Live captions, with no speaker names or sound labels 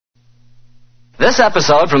This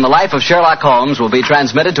episode from the life of Sherlock Holmes will be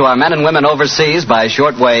transmitted to our men and women overseas by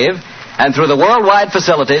shortwave and through the worldwide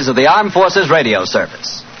facilities of the Armed Forces Radio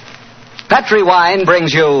Service. Petri Wine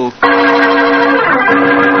brings you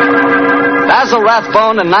Basil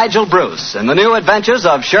Rathbone and Nigel Bruce in the new adventures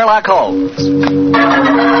of Sherlock Holmes.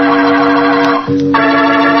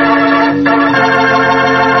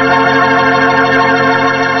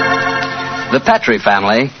 The Petri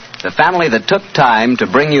family, the family that took time to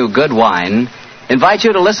bring you good wine, invite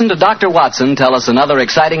you to listen to Dr. Watson tell us another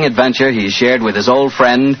exciting adventure he shared with his old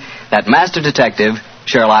friend, that master detective,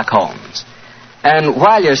 Sherlock Holmes. And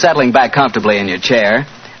while you're settling back comfortably in your chair,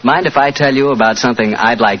 mind if I tell you about something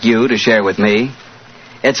I'd like you to share with me?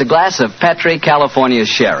 It's a glass of Petri California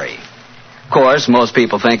Sherry. Of course, most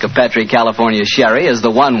people think of Petri California Sherry as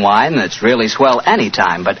the one wine that's really swell any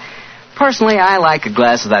time, but personally, I like a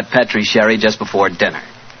glass of that Petri Sherry just before dinner.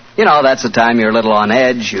 You know, that's the time you're a little on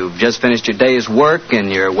edge. You've just finished your day's work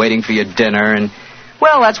and you're waiting for your dinner. And,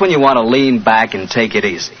 well, that's when you want to lean back and take it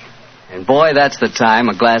easy. And, boy, that's the time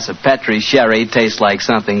a glass of Petri Sherry tastes like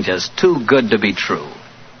something just too good to be true.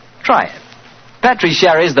 Try it. Petri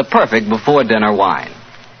Sherry is the perfect before-dinner wine.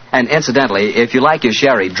 And, incidentally, if you like your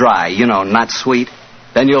sherry dry, you know, not sweet,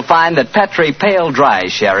 then you'll find that Petri Pale Dry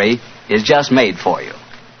Sherry is just made for you.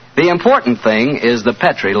 The important thing is the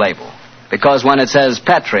Petri label. Because when it says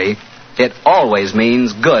Petri, it always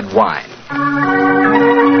means good wine.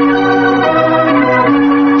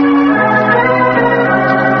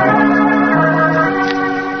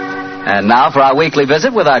 And now for our weekly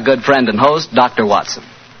visit with our good friend and host, Dr. Watson.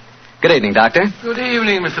 Good evening, Doctor. Good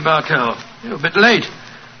evening, Mr. Bartell. You're a bit late.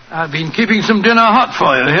 I've been keeping some dinner hot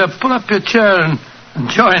for you. Here, pull up your chair and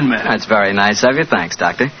join me. That's very nice of you. Thanks,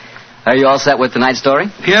 Doctor. Are you all set with tonight's story?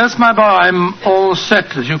 Yes, my boy, I'm all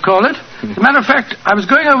set, as you call it. As a matter of fact, I was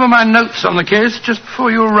going over my notes on the case just before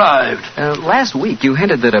you arrived. Last week, you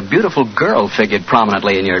hinted that a beautiful girl figured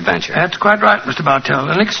prominently in your adventure. That's quite right, Mr. Bartell.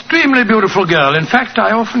 An extremely beautiful girl. In fact,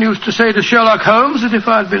 I often used to say to Sherlock Holmes that if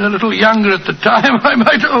I'd been a little younger at the time, I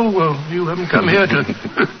might... Oh, well, you haven't come here to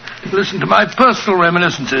listen to my personal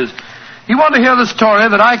reminiscences. You want to hear the story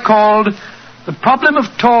that I called The Problem of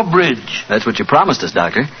Thor Bridge. That's what you promised us,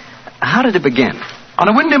 Doctor. How did it begin? On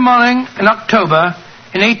a windy morning in October,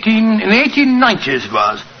 in the 1890s it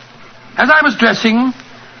was. As I was dressing,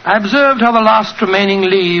 I observed how the last remaining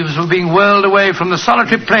leaves were being whirled away from the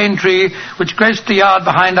solitary plane tree which graced the yard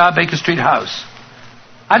behind our Baker Street house.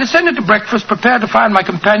 I descended to breakfast, prepared to find my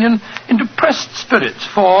companion in depressed spirits,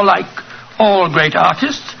 for, like all great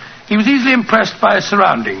artists, he was easily impressed by his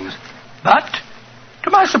surroundings. But, to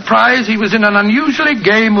my surprise, he was in an unusually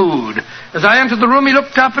gay mood. As I entered the room, he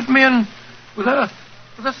looked up at me and, with a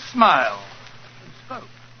smile, and spoke.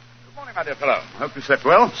 Good morning, my dear fellow. Hope you slept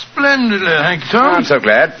well. Splendidly, thank you, sir. I'm so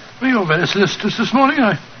glad. Well, you're very solicitous this morning.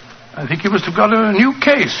 I think you must have got a new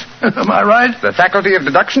case. Am I right? The faculty of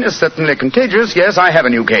deduction is certainly contagious. Yes, I have a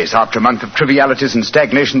new case. After a month of trivialities and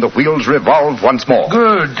stagnation, the wheels revolve once more.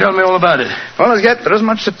 Good. Tell me all about it. Well, as yet, there isn't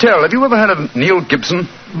much to tell. Have you ever heard of Neil Gibson?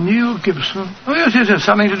 Neil Gibson? Oh, yes, yes.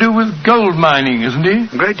 Something to do with gold mining, isn't he?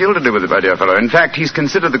 A great deal to do with it, my dear fellow. In fact, he's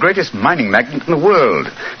considered the greatest mining magnate in the world.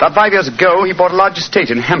 About 5 years ago, he bought a large estate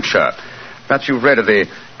in Hampshire. Perhaps you've read of the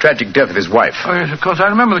tragic death of his wife. Oh, yes, of course. I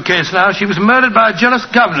remember the case now. She was murdered by a jealous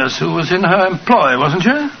governess who was in her employ, wasn't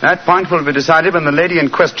she? That point will be decided when the lady in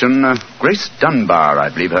question, Grace Dunbar, I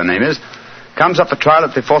believe her name is, comes up for trial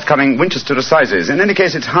at the forthcoming Winchester Assizes. In any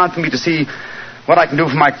case, it's hard for me to see what I can do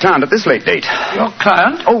for my client at this late date. Your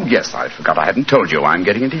client? Oh, yes, I forgot I hadn't told you. I'm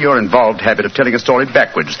getting into your involved habit of telling a story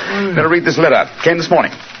backwards. Better read this letter. Came this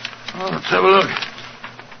morning. Oh, let's have a look.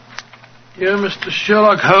 Dear Mr.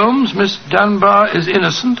 Sherlock Holmes, Miss Dunbar is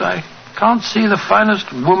innocent. I can't see the finest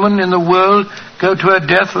woman in the world go to her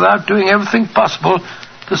death without doing everything possible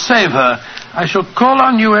to save her. I shall call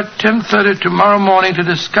on you at 10:30 tomorrow morning to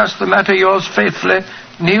discuss the matter. Yours faithfully,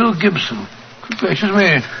 Neil Gibson. Good gracious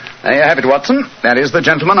me. There you have it, Watson. That is the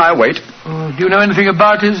gentleman. I'll wait. Do you know anything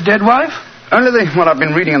about his dead wife? Only what I've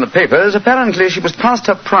been reading in the papers. Apparently she was past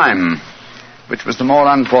her prime, which was the more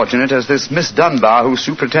unfortunate as this Miss Dunbar, who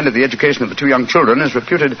superintended the education of the two young children, is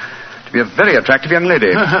reputed to be a very attractive young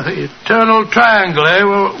lady. The eternal triangle, eh?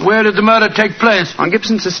 Well, where did the murder take place? On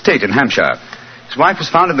Gibson's estate in Hampshire. His wife was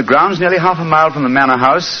found in the grounds nearly half a mile from the manor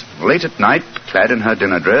house, late at night, clad in her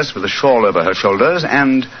dinner dress, with a shawl over her shoulders,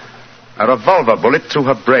 and a revolver bullet through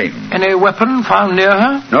her brain. Any weapon found near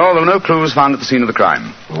her? No, there were no clues found at the scene of the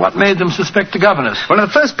crime. What made them suspect the governess? Well, in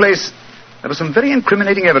the first place, there was some very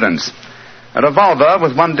incriminating evidence. A revolver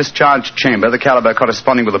with one discharged chamber, the caliber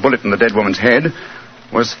corresponding with a bullet in the dead woman's head,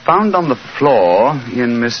 was found on the floor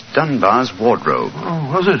in Miss Dunbar's wardrobe.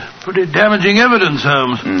 Oh, was it? Pretty damaging evidence,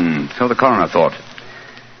 Holmes. So the coroner thought.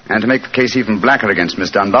 And to make the case even blacker against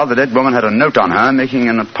Miss Dunbar, the dead woman had a note on her making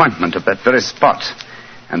an appointment at that very spot.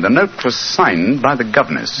 And the note was signed by the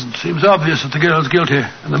governess. It seems obvious that the girl's guilty,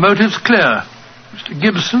 and the motive's clear. Mr.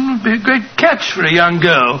 Gibson would be a great catch for a young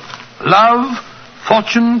girl. Love,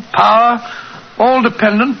 fortune, power, all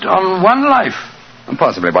dependent on one life.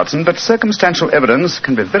 Possibly, Watson, but circumstantial evidence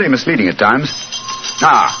can be very misleading at times.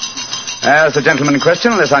 As the gentleman in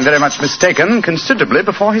question, unless I'm very much mistaken, considerably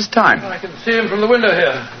before his time. I can see him from the window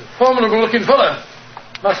here. Formidable-looking fellow.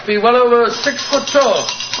 Must be well over 6 foot tall.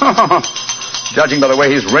 Judging by the way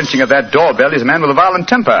he's wrenching at that doorbell, he's a man with a violent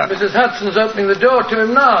temper. Mrs. Hudson's opening the door to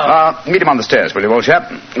him now. Meet him on the stairs, will you, old chap?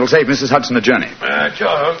 It'll save Mrs. Hudson a journey.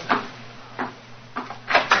 Sure.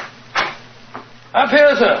 Up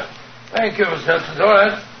here, sir. Thank you, Mr. Hudson. All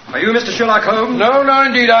right. Are you Mr. Sherlock Holmes? No,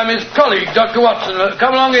 indeed. I'm his colleague, Dr. Watson.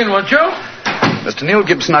 Come along in, won't you? Mr. Neil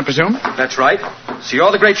Gibson, I presume? That's right. So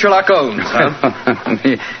you're the great Sherlock Holmes, huh?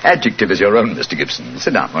 The adjective is your own, Mr. Gibson.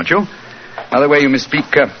 Sit down, won't you? By the way, you may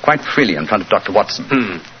speak quite freely in front of Dr. Watson.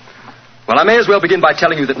 Well, I may as well begin by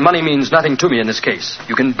telling you that money means nothing to me in this case.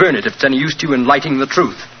 You can burn it if it's any use to you in lighting the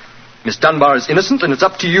truth. Miss Dunbar is innocent, and it's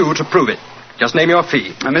up to you to prove it. Just name your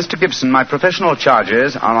fee. Mr. Gibson, my professional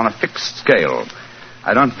charges are on a fixed scale.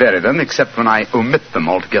 I don't vary them except when I omit them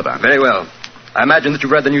altogether. Very well. I imagine that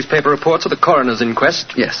you've read the newspaper reports of the coroner's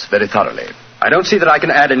inquest. Yes, very thoroughly. I don't see that I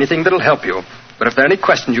can add anything that'll help you. But if there are any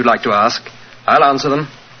questions you'd like to ask, I'll answer them.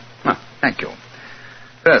 Thank you.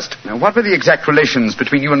 First, what were the exact relations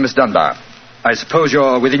between you and Miss Dunbar? I suppose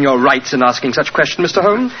you're within your rights in asking such a question, Mr.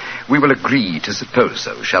 Holmes? We will agree to suppose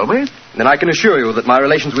so, shall we? Then I can assure you that my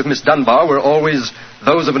relations with Miss Dunbar were always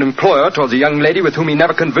those of an employer towards a young lady with whom he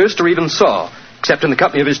never conversed or even saw, except in the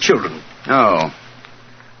company of his children. Oh.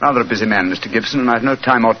 Rather a busy man, Mr. Gibson, and I've no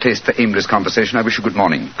time or taste for aimless conversation. I wish you good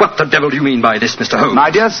morning. What the devil do you mean by this, Mr. Holmes?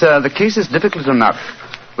 My dear sir, the case is difficult enough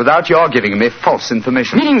without your giving me false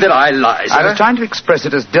information. Meaning that I lie, sir? I was trying to express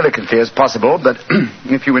it as delicately as possible, but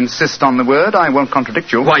if you insist on the word, I won't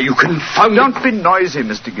contradict you. Why, you confounded... Don't be noisy,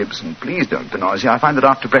 Mr. Gibson. Please don't be noisy. I find that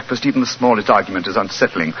after breakfast, even the smallest argument is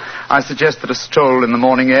unsettling. I suggest that a stroll in the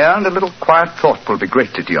morning air and a little quiet thought will be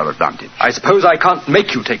greatly to your advantage. I suppose I can't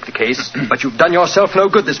make you take the case, but you've done yourself no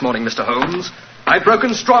good this morning, Mr. Holmes. I've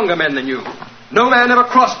broken stronger men than you. No man ever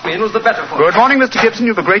crossed me and was the better for it. Good morning, Mr. Gibson.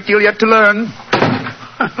 You've a great deal yet to learn.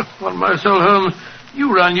 Well, my soul, Holmes, you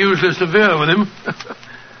were unusually severe with him.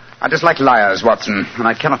 I dislike liars, Watson, and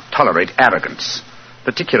I cannot tolerate arrogance,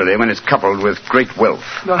 particularly when it's coupled with great wealth.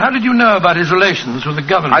 Well, how did you know about his relations with the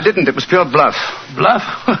governor? I didn't. It was pure bluff. Bluff?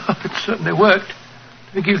 It certainly worked.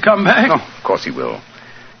 Think he'll come back? Oh, of course he will.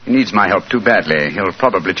 He needs my help too badly. He'll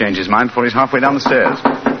probably change his mind before he's halfway down the stairs.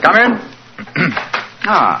 Come in.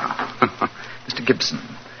 Mr. Gibson.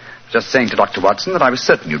 Just saying to Dr. Watson that I was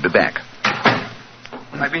certain you'd be back.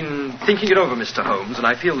 I've been thinking it over, Mr. Holmes, and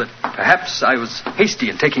I feel that perhaps I was hasty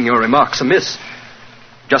in taking your remarks amiss.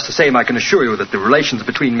 Just the same, I can assure you that the relations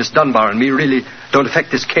between Miss Dunbar and me really don't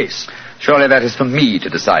affect this case. Surely that is for me to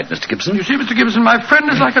decide, Mr. Gibson. You see, Mr. Gibson, my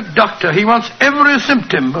friend is like a doctor. He wants every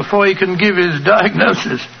symptom before he can give his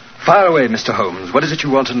diagnosis. Fire away, Mr. Holmes. What is it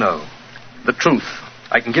you want to know? The truth.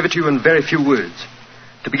 I can give it to you in very few words.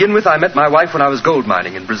 To begin with, I met my wife when I was gold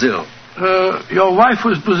mining in Brazil. Your wife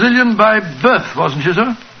was Brazilian by birth, wasn't she,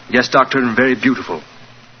 sir? Yes, Doctor, and very beautiful.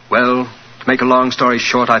 Well, to make a long story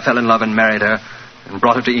short, I fell in love and married her and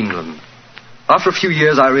brought her to England. After a few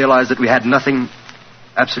years, I realized that we had nothing,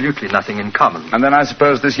 absolutely nothing in common. And then I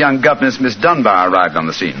suppose this young governess, Miss Dunbar, arrived on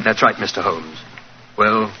the scene. That's right, Mr. Holmes.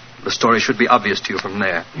 Well, the story should be obvious to you from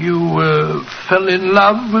there. You, fell in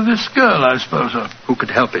love with this girl, I suppose, sir? Who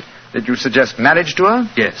could help it? Did you suggest marriage to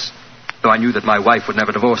her? Yes. Though I knew that my wife would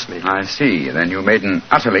never divorce me. I see. Then you made an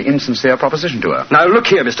utterly insincere proposition to her. Now, look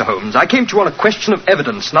here, Mr. Holmes. I came to you on a question of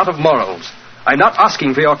evidence, not of morals. I'm not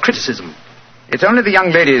asking for your criticism. It's only the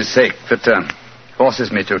young lady's sake that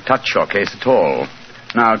forces me to touch your case at all.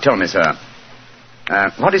 Now, tell me, sir,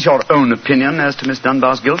 what is your own opinion as to Miss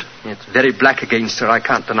Dunbar's guilt? It's very black against her. I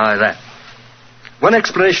can't deny that. One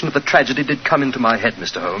explanation of the tragedy did come into my head,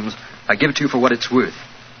 Mr. Holmes. I give it to you for what it's worth.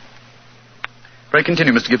 Pray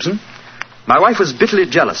continue, Mr. Gibson. My wife was bitterly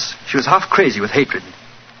jealous. She was half crazy with hatred.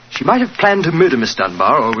 She might have planned to murder Miss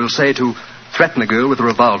Dunbar, or we'll say to threaten the girl with a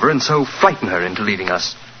revolver and so frighten her into leaving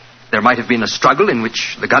us. There might have been a struggle in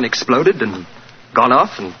which the gun exploded and gone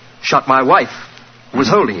off and shot my wife, who was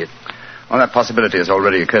holding it. Well, that possibility has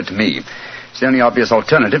already occurred to me. It's the only obvious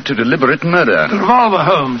alternative to deliberate murder. The revolver,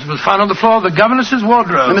 Holmes, was found on the floor of the governess's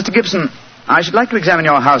wardrobe. Mr. Gibson, I should like to examine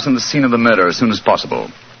your house and the scene of the murder as soon as possible.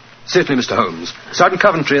 Certainly, Mr. Holmes. Sergeant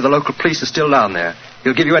Coventry of the local police is still down there.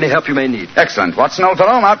 He'll give you any help you may need. Excellent. Watson, old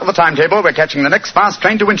fellow, mark the timetable. We're catching the next fast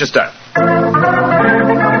train to Winchester.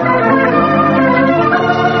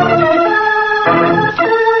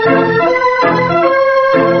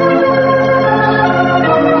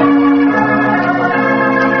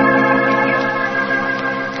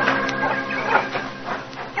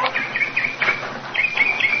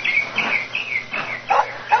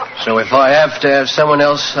 So if I have to have someone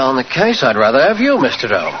else on the case, I'd rather have you, Mr.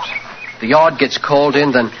 Holmes. The yard gets called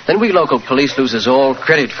in, then we local police loses all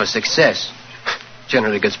credit for success.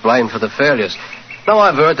 Generally gets blamed for the failures. Now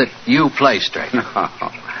I've heard that you play straight.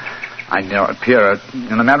 I don't appear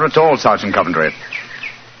in the matter at all, Sergeant Coventry.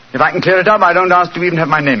 If I can clear it up, I don't ask to even have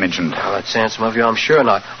my name mentioned. Well, that's handsome of you, I'm sure, and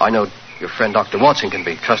I know your friend Dr. Watson can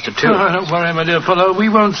be trusted, too. Oh, don't worry, my dear fellow. We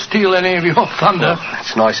won't steal any of your thunder. Oh,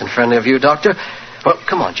 that's nice and friendly of you, Doctor. Well,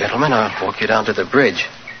 come on, gentlemen. I'll walk you down to the bridge.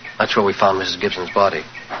 That's where we found Mrs. Gibson's body.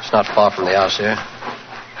 It's not far from the house here.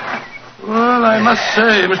 Well, I must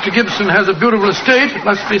say, Mr. Gibson has a beautiful estate. It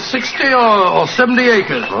must be 60 or 70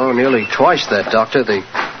 acres. Oh, nearly twice that, Doctor. The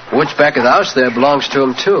woods back of the house there belongs to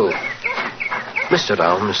him, too. Mr.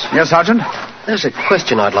 Holmes. Yes, Sergeant? There's a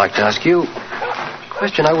question I'd like to ask you. A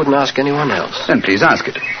question I wouldn't ask anyone else. Then please ask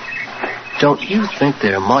it. Don't you think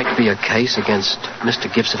there might be a case against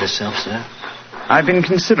Mr. Gibson himself, sir? I've been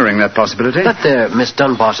considering that possibility. That there Miss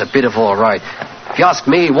Dunbar's a bit of all right. If you ask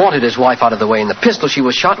me, he wanted his wife out of the way, and the pistol she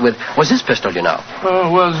was shot with was his pistol, you know.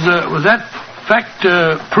 Was that fact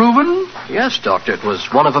proven? Yes, Doctor. It was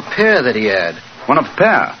one of a pair that he had. One of a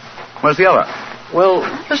pair? Where's the other? Well,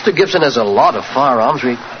 Mr. Gibson has a lot of firearms.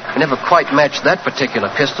 We never quite matched that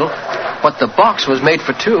particular pistol. But the box was made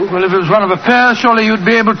for two. Well, if it was one of a pair, surely you'd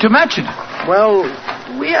be able to match it. Well,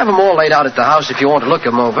 we have them all laid out at the house if you want to look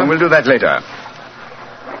them over. And we'll do that later.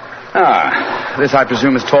 This, I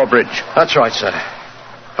presume, is Thor Bridge. That's right, sir.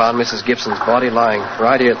 Found Mrs. Gibson's body lying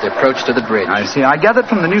right here at the approach to the bridge. I see. I gathered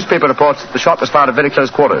from the newspaper reports that the shot was fired at very close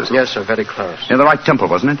quarters. Yes, sir, very close. Near the right temple,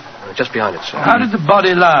 wasn't it? Just behind it, sir. How did the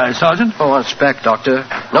body lie, Sergeant? Oh, on its back, Doctor.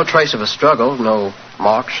 No trace of a struggle, no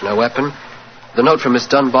marks, no weapon. The note from Miss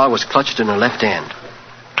Dunbar was clutched in her left hand.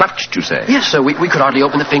 Clutched, you say? Yes, sir. We could hardly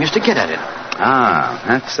open the fingers to get at it.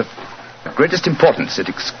 That's of greatest importance. It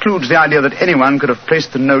excludes the idea that anyone could have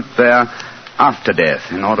placed the note there after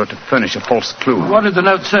death in order to furnish a false clue. What did the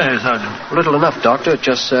note say, Sergeant? Little enough, Doctor. It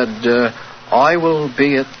just said, I will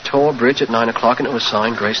be at Thor Bridge at 9 o'clock, and it was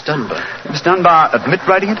signed Grace Dunbar. Miss Dunbar admit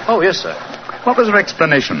writing it? Oh, yes, sir. What was her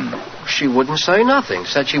explanation? She wouldn't say nothing.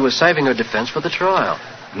 Said she was saving her defense for the trial.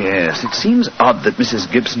 Yes, it seems odd that Mrs.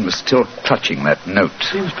 Gibson was still clutching that note.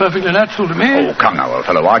 Seems perfectly natural to me. Oh, come now, old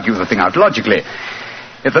fellow. Argue the thing out logically.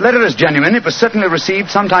 If the letter is genuine, it was certainly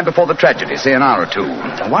received sometime before the tragedy, say an hour or two.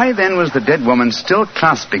 Why, then, was the dead woman still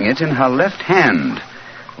clasping it in her left hand?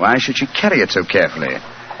 Why should she carry it so carefully?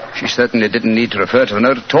 She certainly didn't need to refer to the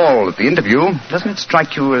note at all at the interview. Doesn't it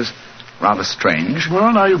strike you as rather strange?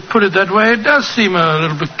 Well, now you put it that way, it does seem a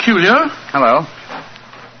little peculiar. Hello.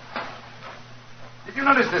 Did you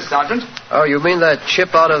notice this, Sergeant? Oh, you mean that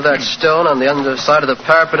chip out of that stone on the underside of the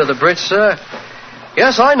parapet of the bridge, sir?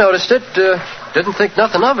 Yes, I noticed it. Didn't think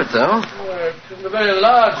nothing of it, though. It isn't a very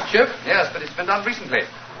large chip. Yes, but it's been done recently.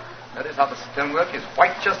 That is how the stonework is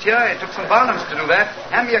white just here. It took some violence to do that.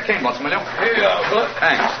 Hand me your cane, Watson, will you? Here you are, Philip.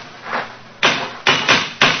 Thanks.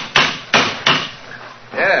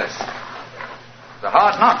 Yes. It's a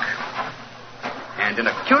hard knock. And in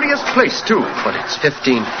a curious place, too. But it's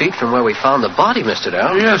 15 feet from where we found the body, Mr.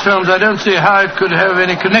 Dow. Yes, Holmes, I don't see how it could have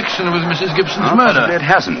any connection with Mrs. Gibson's murder. Possibly it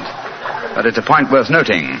hasn't. But it's a point worth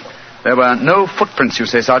noting. There were no footprints, you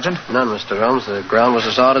say, Sergeant? None, Mr. Holmes. The ground was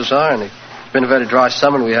as hard as iron. It's been a very dry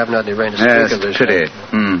summer, and we haven't had any rain to speak of this. Pity.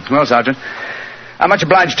 Well, Sergeant, I'm much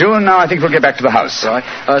obliged to you, and now I think we'll get back to the house. Right.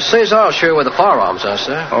 Cesar's sure where the firearms are,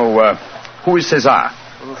 sir. Oh, who is Cesar?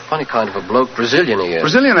 Funny kind of a bloke. Brazilian he is.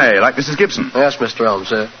 Brazilian, eh? Like Mrs. Gibson? Yes, Mr.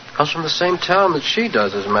 Holmes. Comes from the same town that she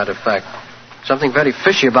does, as a matter of fact. Something very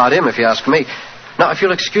fishy about him, if you ask me. Now, if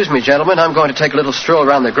you'll excuse me, gentlemen, I'm going to take a little stroll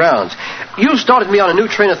around the grounds. You started me on a new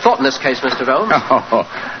train of thought in this case, Mr. Holmes. Oh,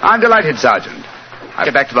 I'm delighted, Sergeant. I'll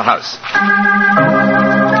get back to the house.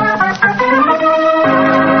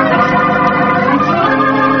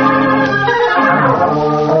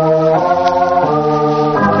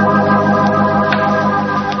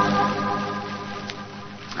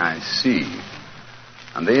 I see.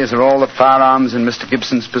 And these are all the firearms in Mr.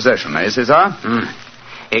 Gibson's possession, eh, Cesar?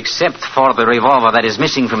 Except for the revolver that is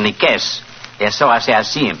missing from the case. Yes, so I say I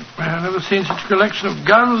see him. I've never seen such a collection of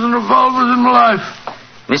guns and revolvers in my life.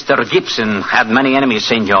 Mr. Gibson had many enemies,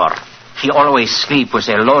 senor. He always sleeps with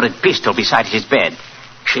a loaded pistol beside his bed.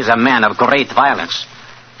 He's a man of great violence.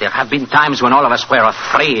 There have been times when all of us were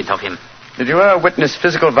afraid of him. Did you ever witness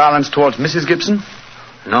physical violence towards Mrs. Gibson?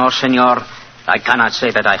 No, senor. I cannot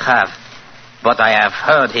say that I have. But I have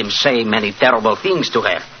heard him say many terrible things to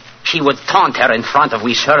her. He would taunt her in front of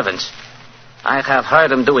we servants. I have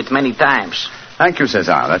heard him do it many times. Thank you,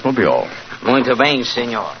 Cesar. That will be all. Muito bem,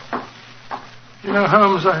 senor. You know,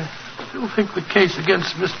 Holmes, I still think the case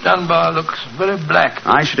against Miss Dunbar looks very black.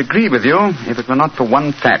 I should agree with you if it were not for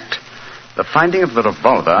one fact. The finding of the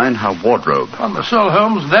revolver in her wardrobe. On the soul,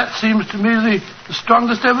 Holmes, that seems to me the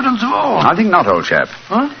strongest evidence of all. I think not, old chap.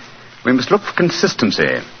 Huh? We must look for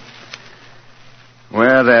consistency.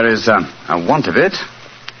 Where there is a want of it,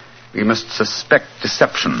 we must suspect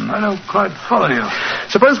deception. I don't quite follow you.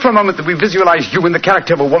 Suppose for a moment that we visualize you in the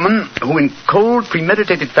character of a woman who in cold,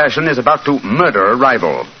 premeditated fashion is about to murder a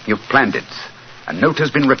rival. You've planned it. A note has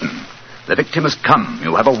been written. The victim has come.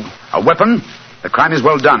 You have a weapon. The crime is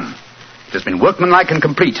well done. It has been workmanlike and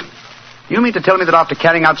complete. You mean to tell me that after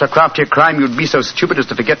carrying out so crafty a crime, you'd be so stupid as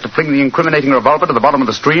to forget to fling the incriminating revolver to the bottom of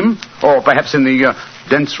the stream? Or perhaps in the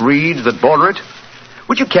dense reeds that border it?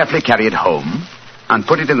 Would you carefully carry it home and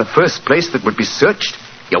put it in the first place that would be searched?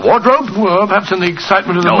 Your wardrobe? Well, perhaps in the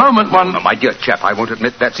excitement of the moment one... No, my dear chap, I won't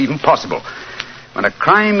admit that's even possible. When a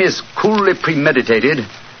crime is coolly premeditated,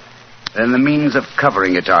 then the means of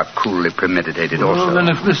covering it are coolly premeditated also. Well, then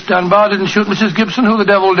if Miss Dunbar didn't shoot Mrs. Gibson, who the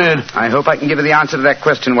devil did? I hope I can give you the answer to that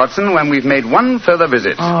question, Watson, when we've made one further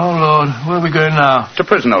visit. Oh, Lord. Where are we going now? To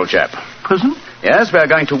prison, old chap. Prison? Yes, we're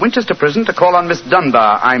going to Winchester Prison to call on Miss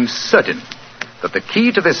Dunbar. I'm certain that the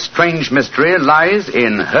key to this strange mystery lies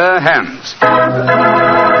in her hands.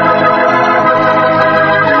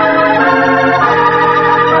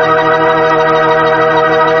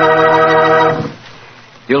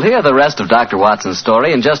 You'll hear the rest of Dr. Watson's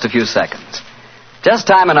story in just a few seconds. Just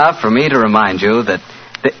time enough for me to remind you that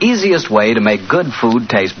the easiest way to make good food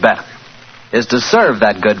taste better is to serve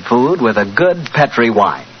that good food with a good Petri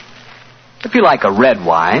wine. If you like a red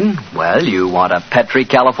wine, well, you want a Petri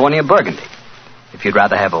California Burgundy. If you'd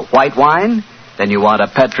rather have a white wine, then you want a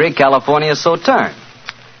Petri California Sauterne.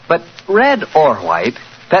 But red or white,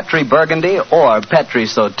 Petri Burgundy or Petri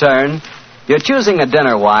Sauterne, you're choosing a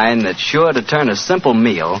dinner wine that's sure to turn a simple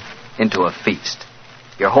meal into a feast.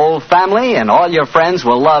 Your whole family and all your friends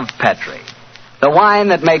will love Petri, the wine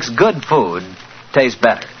that makes good food taste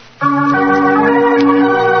better.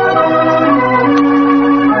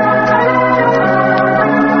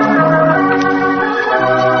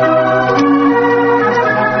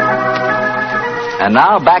 And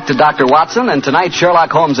now back to Dr. Watson and tonight's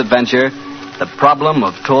Sherlock Holmes adventure, The Problem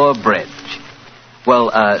of Thor Bridge.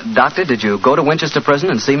 Well, Doctor, did you go to Winchester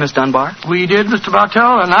Prison and see Miss Dunbar? We did, Mr.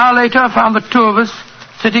 Bartell. An hour later, I found the two of us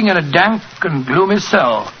sitting in a dank and gloomy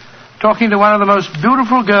cell, talking to one of the most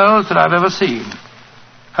beautiful girls that I've ever seen.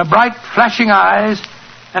 Her bright, flashing eyes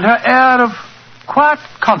and her air of quiet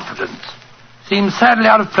confidence seemed sadly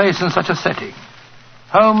out of place in such a setting.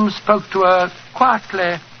 Holmes spoke to her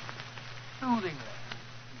quietly, soothingly.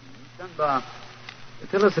 Dunbar,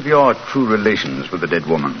 tell us of your true relations with the dead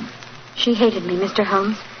woman. She hated me, Mr.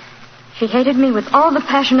 Holmes. She hated me with all the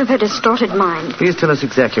passion of her distorted mind. Please tell us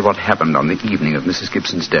exactly what happened on the evening of Mrs.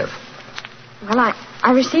 Gibson's death. Well,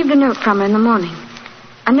 I received a note from her in the morning.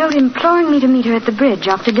 A note imploring me to meet her at the bridge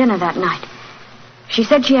after dinner that night. She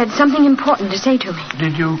said she had something important to say to me.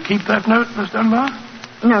 Did you keep that note, Miss Dunbar?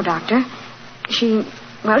 No, Doctor. She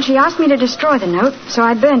asked me to destroy the note, so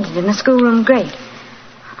I burned it in the schoolroom grate.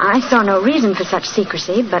 I saw no reason for such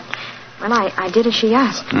secrecy, but... well, I did as she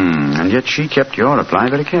asked. And yet she kept your reply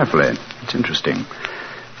very carefully. It's interesting.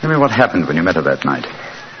 Tell me what happened when you met her that night.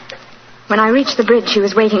 When I reached the bridge, she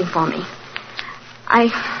was waiting for me.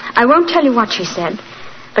 I won't tell you what she said,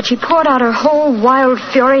 but she poured out her whole wild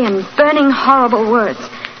fury in burning, horrible words.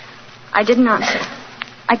 I didn't answer.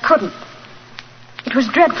 I couldn't. It was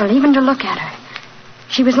dreadful even to look at her.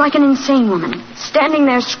 She was like an insane woman, standing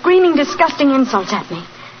there screaming disgusting insults at me.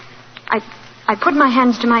 I put my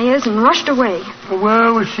hands to my ears and rushed away.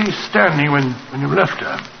 Where was she standing when you left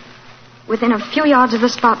her? Within a few yards of the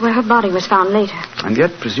spot where her body was found later. And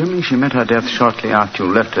yet, presuming she met her death shortly after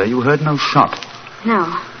you left her, you heard no shot.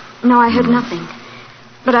 No, I heard nothing.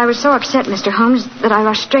 But I was so upset, Mr. Holmes, that I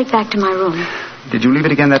rushed straight back to my room. Did you leave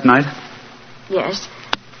it again that night? Yes.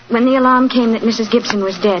 When the alarm came that Mrs. Gibson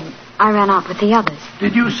was dead, I ran out with the others.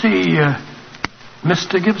 Did you see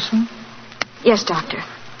Mr. Gibson? Yes, Doctor.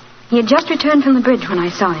 He had just returned from the bridge when I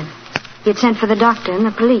saw him. He had sent for the doctor and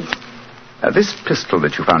the police. This pistol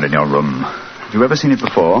that you found in your room, have you ever seen it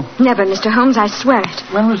before? Never, Mr. Holmes, I swear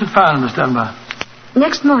it. When was it found, Miss Dunbar?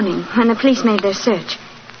 Next morning, when the police made their search,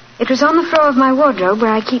 it was on the floor of my wardrobe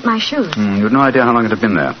where I keep my shoes. You had no idea how long it had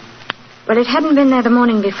been there? Well, it hadn't been there the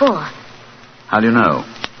morning before. How do you know?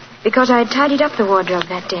 Because I had tidied up the wardrobe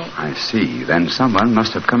that day. I see. Then someone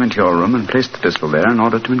must have come into your room and placed the pistol there in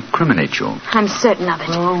order to incriminate you. I'm certain of it.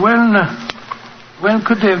 When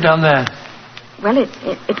could they have done that? Well,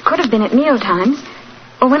 it could have been at meal times,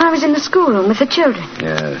 or when I was in the schoolroom with the children.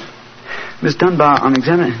 Yes. Miss Dunbar, on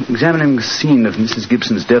examining the scene of Mrs.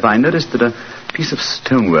 Gibson's death, I noticed that a piece of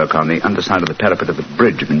stonework on the underside of the parapet of the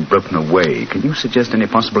bridge had been broken away. Can you suggest any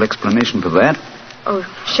possible explanation for that? Oh,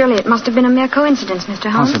 surely it must have been a mere coincidence, Mr.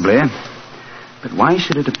 Holmes. Possibly. But why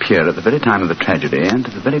should it appear at the very time of the tragedy and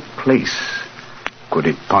at the very place? Could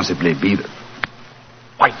it possibly be that...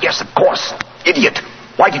 Why, yes, of course. Idiot.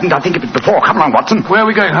 Why didn't I think of it before? Come along, Watson. Where are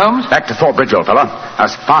we going, Holmes? Back to Thor Bridge, old fellow.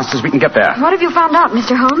 As fast as we can get there. What have you found out,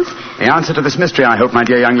 Mr. Holmes? The answer to this mystery, I hope, my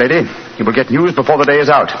dear young lady. You will get news before the day is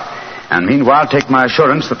out. And meanwhile, take my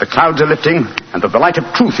assurance that the clouds are lifting and that the light of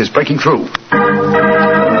truth is breaking through.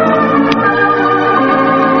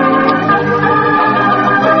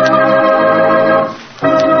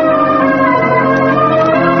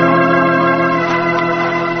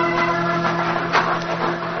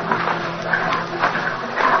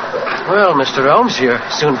 Well, Mr. Holmes, you're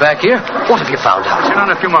soon back here. What have you found out? Sit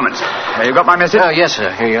down a few moments. You got my message? Oh, yes,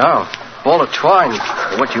 sir. Here you are. Ball of twine.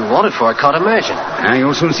 What you wanted for, I can't imagine.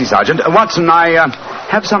 You'll soon see, Sergeant. Watson, I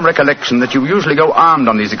have some recollection that you usually go armed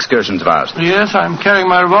on these excursions of ours. Yes, I'm carrying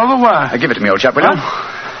my revolver. Why? Give it to me, old chap, will you?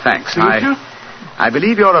 Thanks. I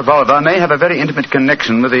believe your revolver may have a very intimate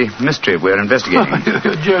connection with the mystery we're investigating.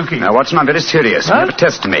 You're joking. Now, Watson, I'm very serious. We have a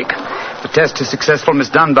test to make. If the test is successful, Miss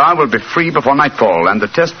Dunbar will be free before nightfall, and the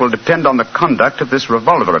test will depend on the conduct of this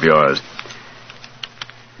revolver of yours.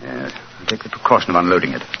 Yes, I'll take the precaution of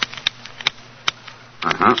unloading it.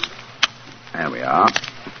 There we are.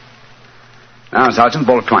 Now, Sergeant,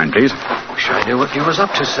 ball of twine, please. Wish I knew what you was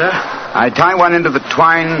up to, sir. I tie one end of the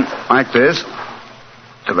twine like this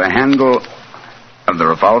to the handle of the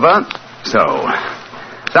revolver. So.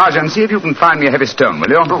 Sergeant, see if you can find me a heavy stone, will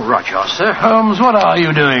you? Oh, right, you are, sir. Holmes, what are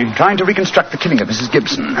you doing? Trying to reconstruct the killing of Mrs.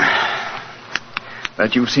 Gibson.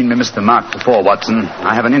 But you've seen me miss the mark before, Watson.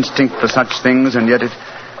 I have an instinct for such things, and yet it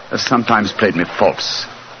has sometimes played me false.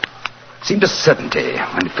 It seemed a certainty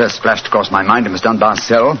when it first flashed across my mind in Miss Dunbar's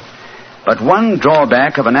cell. But one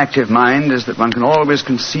drawback of an active mind is that one can always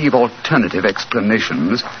conceive alternative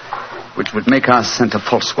explanations which would make our scent a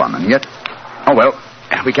false one, and yet... Oh, well,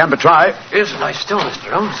 we can but try. Here's a nice stone,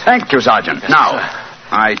 Mr. Holmes. Thank you, Sergeant. Yes, now, sir.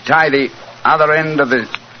 I tie the other end of the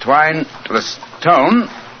twine to the stone.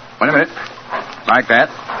 Wait a minute. Like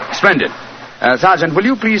that. Splendid. Sergeant, will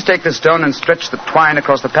you please take this stone and stretch the twine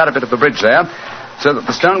across the parapet of the bridge there, so that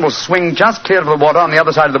the stone will swing just clear of the water on the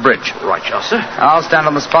other side of the bridge? Right, you are, sir. I'll stand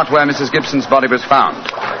on the spot where Mrs. Gibson's body was found.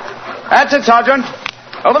 That's it, Sergeant.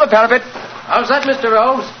 Over the parapet. How's that, Mr.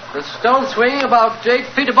 Holmes? The stone swinging about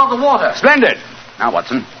 8 feet above the water. Splendid. Now,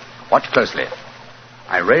 Watson, watch closely.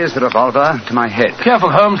 I raise the revolver to my head.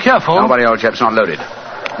 Careful, Holmes, careful. Don't worry, old chap's not loaded.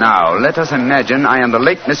 Now, let us imagine I am the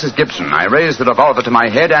late Mrs. Gibson. I raise the revolver to my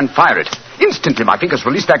head and fire it. Instantly, my fingers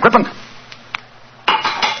release their grip and...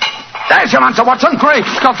 There's your answer, Watson. Great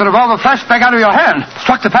Scott, the revolver flashed back out of your hand,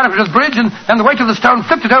 struck the parapet of the bridge, and the weight of the stone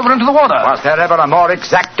flipped it over into the water. Was there ever a more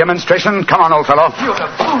exact demonstration? Come on, old fellow. You're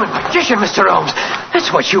a blooming magician, Mr. Holmes.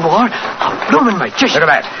 That's what you are. A blooming magician.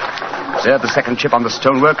 Look at that. Observe the second chip on the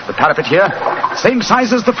stonework, the parapet here. Same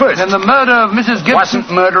size as the first. And the murder of Mrs. Gibson...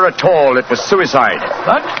 Wasn't murder at all. It was suicide.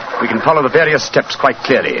 What? We can follow the various steps quite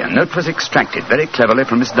clearly. A note was extracted very cleverly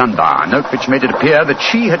from Miss Dunbar, a note which made it appear that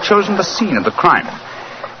she had chosen the scene of the crime.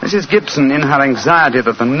 Mrs. Gibson, in her anxiety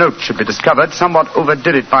that the note should be discovered, somewhat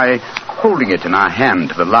overdid it by holding it in her hand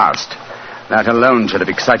to the last. That alone should have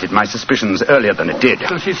excited my suspicions earlier than it did.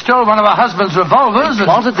 So she stole one of her husband's revolvers and...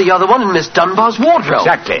 planted the other one in Miss Dunbar's wardrobe.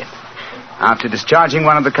 Exactly. After discharging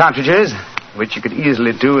one of the cartridges, which you could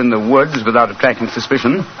easily do in the woods without attracting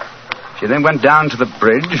suspicion, she then went down to the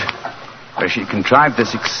bridge, where she contrived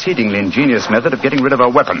this exceedingly ingenious method of getting rid of her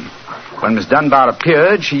weapon. When Miss Dunbar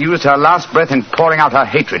appeared, she used her last breath in pouring out her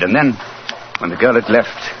hatred, and then, when the girl had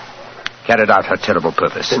left, carried out her terrible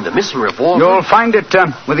purpose. In the missing revolver? You'll find it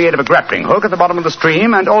with the aid of a grappling hook at the bottom of the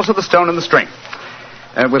stream, and also the stone in the string,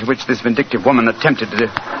 with which this vindictive woman attempted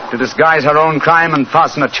to disguise her own crime and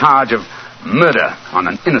fasten a charge of murder on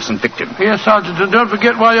an innocent victim. Yes, Sergeant, and don't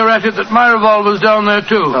forget while you're at it that my revolver's down there,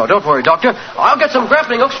 too. Oh, don't worry, Doctor. I'll get some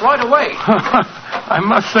grappling hooks right away. I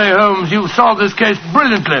must say, Holmes, you solved this case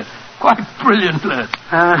brilliantly. Quite brilliantly.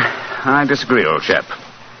 I disagree, old chap.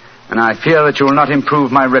 And I fear that you will not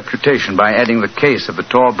improve my reputation by adding the case of the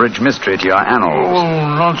Tor Bridge mystery to your annals. Oh,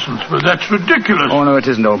 nonsense, but that's ridiculous. Oh, no, it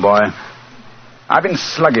isn't, old boy. I've been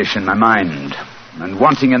sluggish in my mind and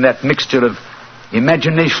wanting in that mixture of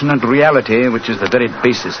imagination and reality which is the very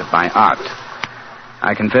basis of my art.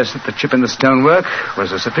 I confess that the chip in the stonework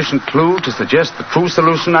was a sufficient clue to suggest the true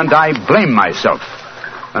solution, and I blame myself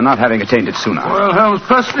for not having attained it sooner. Well, Holmes,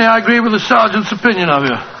 personally, I agree with the sergeant's opinion of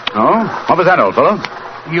you. Oh? What was that, old fellow?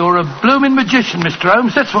 You're a blooming magician, Mr.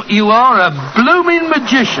 Holmes. That's what you are, a blooming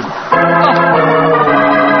magician.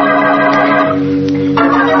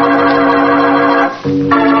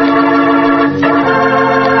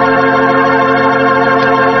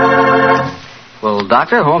 Well,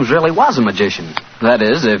 Doctor, Holmes really was a magician. That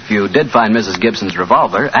is, if you did find Mrs. Gibson's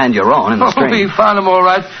revolver and your own in the stream. Oh, you found them all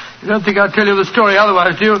right. You don't think I'd tell you the story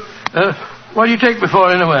otherwise, do you? What do you take me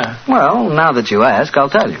for, anyway? Well, now that you ask, I'll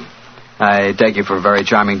tell you. I take you for a very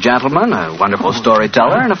charming gentleman, a wonderful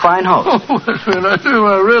storyteller, and a fine host. Oh, that's very nice.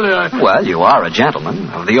 Really, Well, you are a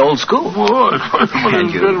gentleman of the old school.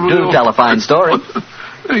 And you do tell a fine story.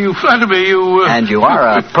 You flatter me, you... And you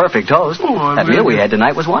are a perfect host. That meal we had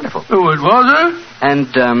tonight was wonderful. Oh, it was, eh? And,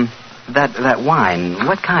 that wine,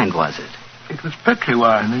 what kind was it? It was Petri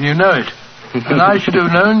wine, and you know it. And I should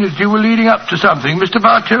have known that you were leading up to something. Mr.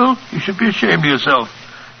 Bartell, you should be ashamed of yourself.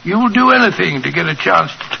 You'll do anything to get a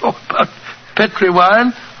chance to talk about Petri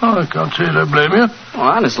wine. Oh, I can't say I blame you.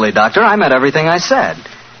 Well, honestly, Doctor, I meant everything I said.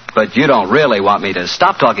 But you don't really want me to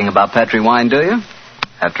stop talking about Petri wine, do you?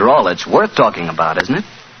 After all, it's worth talking about, isn't it?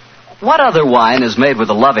 What other wine is made with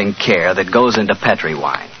the loving care that goes into Petri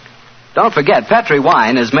wine? Don't forget, Petri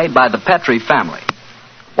wine is made by the Petri family.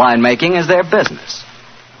 Winemaking is their business.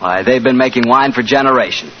 Why, they've been making wine for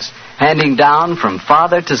generations, handing down from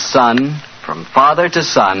father to son,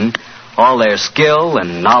 all their skill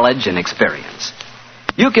and knowledge and experience.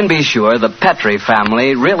 You can be sure the Petri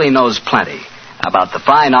family really knows plenty about the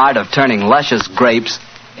fine art of turning luscious grapes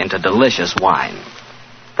into delicious wine.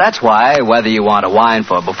 That's why, whether you want a wine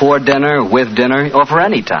for before dinner, with dinner, or for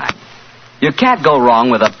any time, you can't go wrong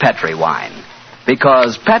with a Petri wine,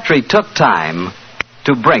 because Petri took time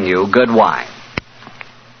to bring you good wine.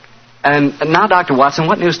 And now, Dr. Watson,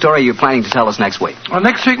 what new story are you planning to tell us next week? Well,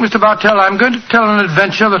 next week, Mr. Bartell, I'm going to tell an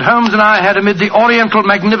adventure that Holmes and I had amid the oriental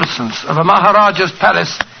magnificence of a Maharaja's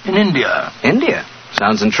palace in India. India?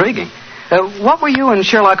 Sounds intriguing. What were you and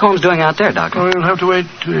Sherlock Holmes doing out there, Doctor? Well, we'll have to wait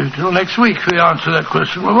till next week for the answer to that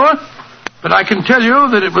question, my boy. But I can tell you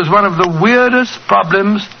that it was one of the weirdest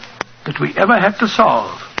problems that we ever had to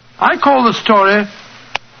solve. I call the story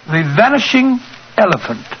The Vanishing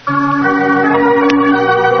Elephant.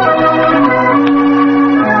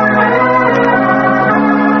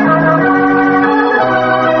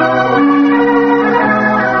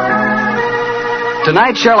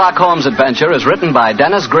 Tonight's Sherlock Holmes adventure is written by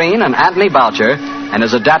Dennis Green and Anthony Boucher and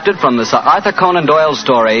is adapted from the Sir Arthur Conan Doyle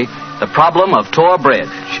story, The Problem of Tor Bridge.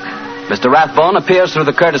 Mr. Rathbone appears through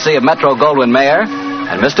the courtesy of Metro-Goldwyn-Mayer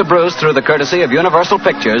and Mr. Bruce through the courtesy of Universal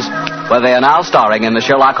Pictures, where they are now starring in the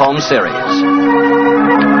Sherlock Holmes series.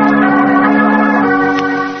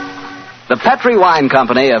 The Petri Wine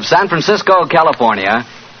Company of San Francisco, California,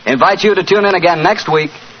 invites you to tune in again next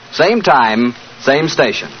week, same time, same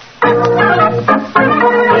station. Oh,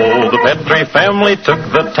 the Petri family took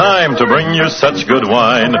the time to bring you such good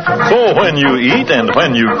wine. So when you eat and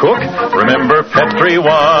when you cook, remember Petri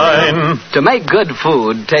wine. To make good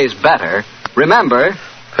food taste better, remember...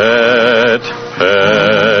 Petri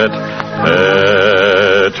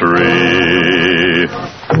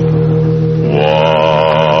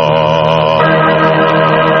wine.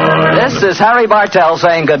 This is Harry Bartell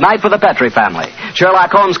saying goodnight for the Petri family.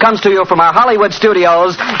 Sherlock Holmes comes to you from our Hollywood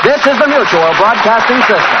studios. This is the Mutual Broadcasting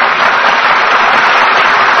System.